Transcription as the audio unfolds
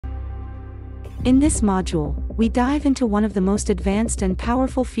In this module, we dive into one of the most advanced and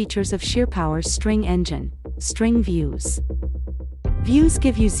powerful features of Sheerpower's string engine, string views. Views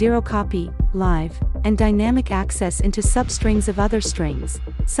give you zero-copy, live, and dynamic access into substrings of other strings,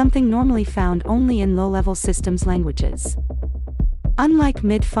 something normally found only in low-level systems languages. Unlike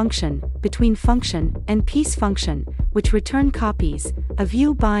mid-function, between-function, and piece-function, which return copies, a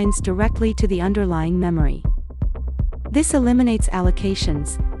view binds directly to the underlying memory. This eliminates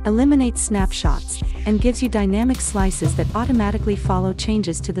allocations, eliminates snapshots, and gives you dynamic slices that automatically follow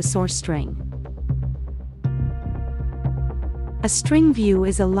changes to the source string. A string view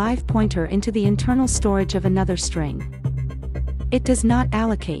is a live pointer into the internal storage of another string. It does not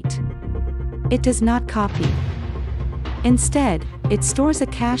allocate. It does not copy. Instead, it stores a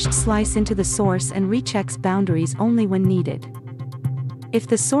cached slice into the source and rechecks boundaries only when needed. If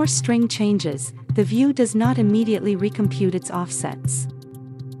the source string changes, the view does not immediately recompute its offsets.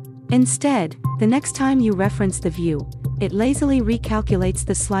 Instead, the next time you reference the view, it lazily recalculates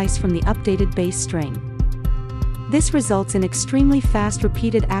the slice from the updated base string. This results in extremely fast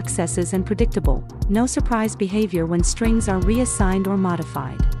repeated accesses and predictable, no-surprise behavior when strings are reassigned or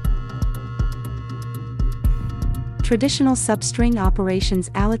modified. Traditional substring operations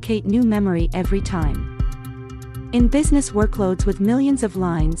allocate new memory every time. In business workloads with millions of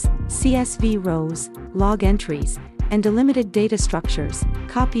lines, CSV rows, log entries, and delimited data structures,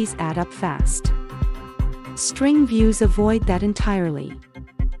 copies add up fast. String views avoid that entirely.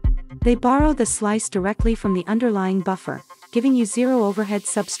 They borrow the slice directly from the underlying buffer, giving you zero overhead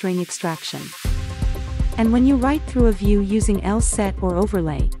substring extraction. And when you write through a view using lset or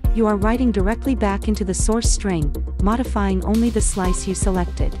overlay, you are writing directly back into the source string, modifying only the slice you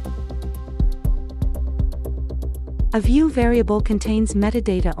selected. A view variable contains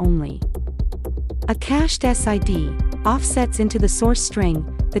metadata only. A cached SID offsets into the source string,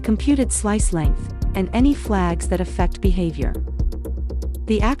 the computed slice length, and any flags that affect behavior.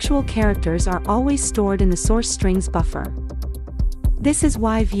 The actual characters are always stored in the source string's buffer. This is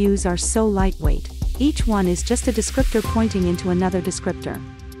why views are so lightweight. Each one is just a descriptor pointing into another descriptor.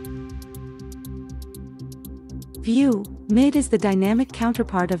 View, mid is the dynamic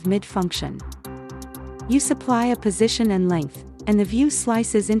counterpart of mid-function. You supply a position and length, and the view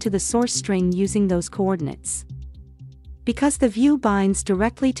slices into the source string using those coordinates. Because the view binds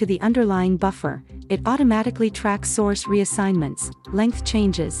directly to the underlying buffer, it automatically tracks source reassignments, length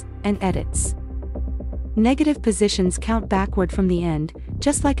changes, and edits. Negative positions count backward from the end,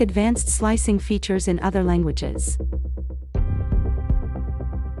 just like advanced slicing features in other languages.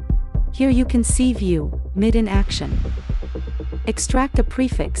 Here you can see view, mid in action. Extract a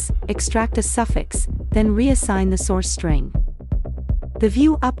prefix, extract a suffix, then reassign the source string. The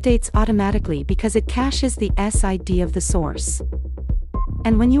view updates automatically because it caches the SID of the source.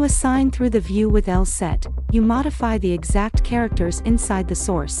 And when you assign through the view with lset, you modify the exact characters inside the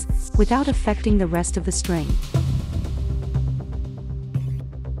source, without affecting the rest of the string.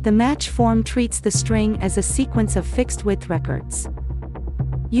 The match form treats the string as a sequence of fixed width records.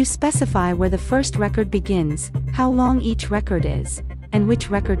 You specify where the first record begins, how long each record is, and which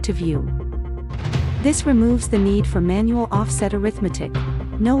record to view. This removes the need for manual offset arithmetic,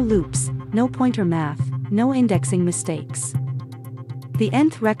 no loops, no pointer math, no indexing mistakes. The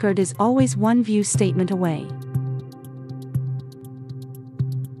nth record is always one view statement away.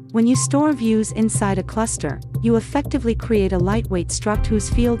 When you store views inside a cluster, you effectively create a lightweight struct whose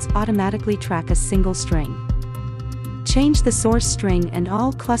fields automatically track a single string. Change the source string and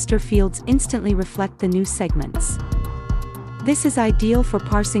all cluster fields instantly reflect the new segments. This is ideal for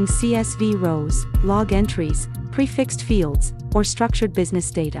parsing CSV rows, log entries, prefixed fields, or structured business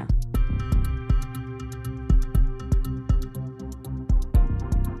data.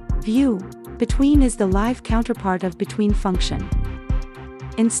 View, between is the live counterpart of between function.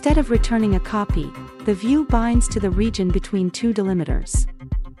 Instead of returning a copy, the view binds to the region between two delimiters.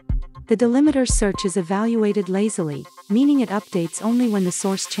 The delimiter search is evaluated lazily, meaning it updates only when the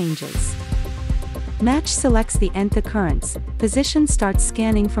source changes. Match selects the nth occurrence, position starts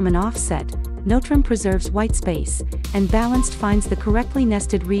scanning from an offset, NOTRIM preserves white space, and balanced finds the correctly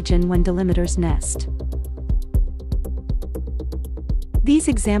nested region when delimiters nest. These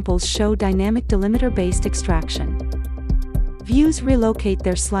examples show dynamic delimiter-based extraction. Views relocate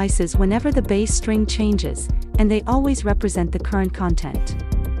their slices whenever the base string changes, and they always represent the current content.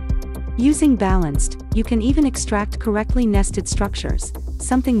 Using balanced, you can even extract correctly nested structures,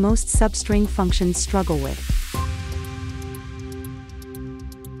 something most substring functions struggle with.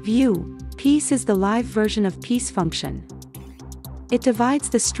 View, piece is the live version of piece function. It divides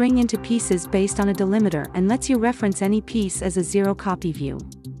the string into pieces based on a delimiter and lets you reference any piece as a zero-copy view.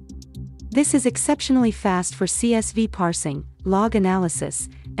 This is exceptionally fast for CSV parsing, log analysis,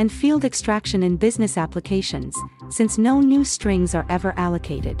 and field extraction in business applications, since no new strings are ever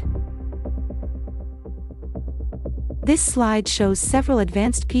allocated. This slide shows several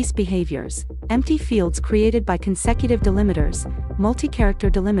advanced piece behaviors: empty fields created by consecutive delimiters, multi-character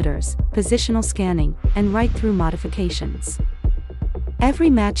delimiters, positional scanning, and write-through modifications. Every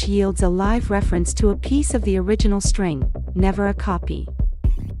match yields a live reference to a piece of the original string, never a copy.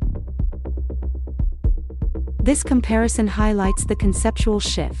 This comparison highlights the conceptual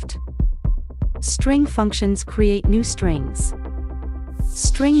shift. String functions create new strings.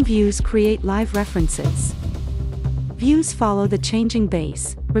 String views create live references. Views follow the changing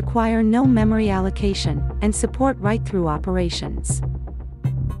base, require no memory allocation, and support write-through operations.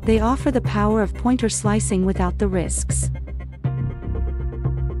 They offer the power of pointer slicing without the risks.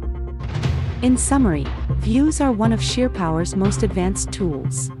 In summary, views are one of Sheerpower's most advanced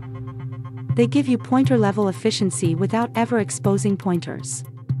tools. They give you pointer-level efficiency without ever exposing pointers.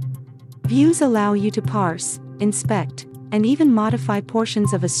 Views allow you to parse, inspect, and even modify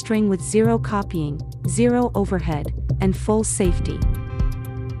portions of a string with zero copying, zero overhead, and full safety.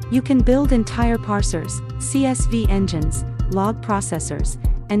 You can build entire parsers, CSV engines, log processors,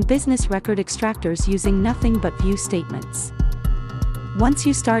 and business record extractors using nothing but view statements. Once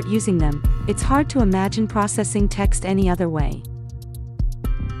you start using them, it's hard to imagine processing text any other way.